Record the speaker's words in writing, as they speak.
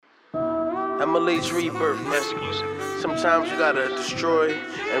MLA's rebirth, man. Sometimes you gotta destroy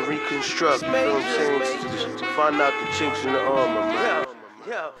and reconstruct, you know what I'm saying? To find out the chinks in the armor, man.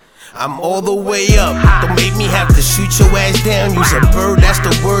 I'm all the way up, don't make me have to shoot your ass down. Use a bird, that's the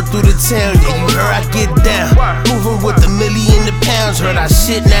word through the town. Yeah, you heard I get down, moving with the million the pounds. Heard I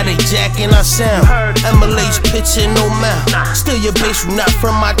shit, now they jacking our sound. MLA's pitching no mouth, still your base, you not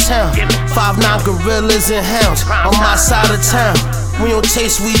from my town. 5'9" gorillas and hounds, on my side of town. We don't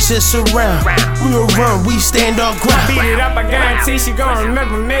chase, we just surround. We don't run, we stand our ground. Beat it up, I guarantee she gon'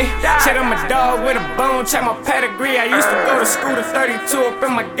 remember me. Said I'm a dog with a bone, check my pedigree. I used to go to school to 32 up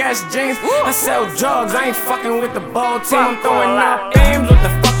in my gas jeans. I sell drugs, I ain't fucking with the ball team. I'm throwing out beams, what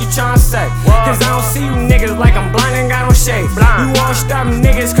the fuck you tryna say? Cause I don't see you niggas like I'm blind and got no shade. You won't stop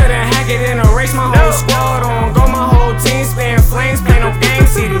niggas, couldn't hack it and erase my whole squad on. Go my whole team, spitting flames, play no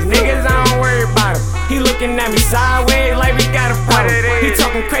games. See these niggas, I don't worry about them. He looking at me sideways like we got a problem. He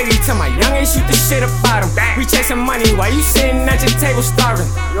talking crazy to my youngin', shoot the shit about him. We chasing money while you sitting at your table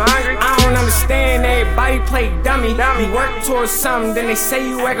starving. I don't understand, everybody play dummy. We work towards something, then they say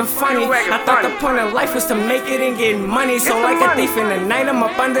you acting funny. I thought the point of life was to make it and get money. So like a thief in the night, I'm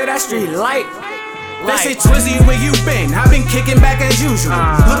up under that street light. They say Twizzy, where you been? I've been kicking back as usual.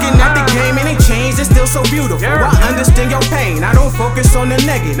 Looking at the game and it changed, it's still so beautiful. I understand your pain, I don't focus on the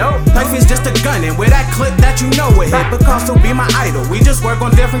negative. Life is just a gun and with that clip that you know it hit. Picasso be my idol, we just work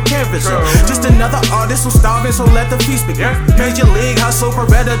on different canvases. Just another artist who's starving, so let the feast begin. Major league hustle,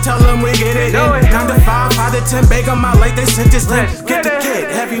 Beretta, tell them we get it in. 9 to 5, 5 to 10, bake them out like they sent this in. Get the kid,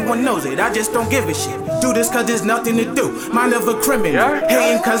 everyone knows it, I just don't give a shit. Do this cause there's nothing to do, mind of a criminal.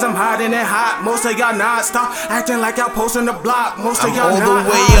 Hating cause I'm hiding it hot, most of y'all not. Stop acting like y'all posting the block. Most of y'all all the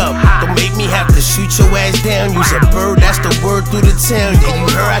way up, don't make me have to shoot your ass down. Use a bird, that's the word through the town. Yeah, you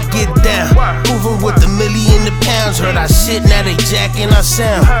heard I get down, moving with the million the pounds. Heard I shit, now they jacking our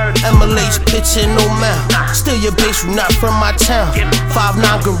sound. MLA's pitching no mouth, still your base, you not from my town.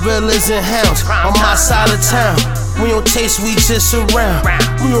 5'9" gorillas and hounds, on my side of town. We don't chase, we just surround.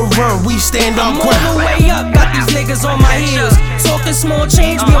 We don't run, we stand our ground. I'm all the way up, got these niggas on my heels. Talking small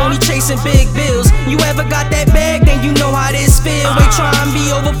change, we only chasing big bills. You ever got that bag, then you know how this feel. Wait, tryin'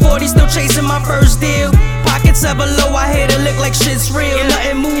 be over 40, still chasing my first deal. Pockets ever low, I hit it look like shit's real.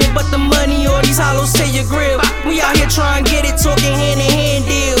 Nothing move but the money, all these hollows to your grill. We out here tryin' get it, talking hand-in-hand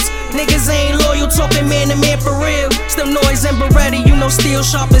deals. Niggas ain't loyal, talking man-to-man for real. Still Noyz and Beretta, you know steel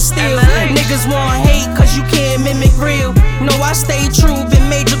sharp as steel. Niggas want hate, cause you can't mimic real. No, I stay true, been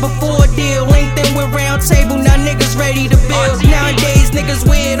major before a deal. Linked in with round table, now niggas ready to build. Nowadays, niggas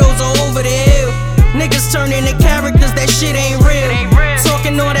weirdos are over the hill. Niggas turn into characters, that shit ain't real.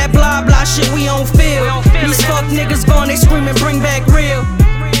 Talking all that blah blah shit we don't feel. These fuck niggas gone, they screaming bring back real.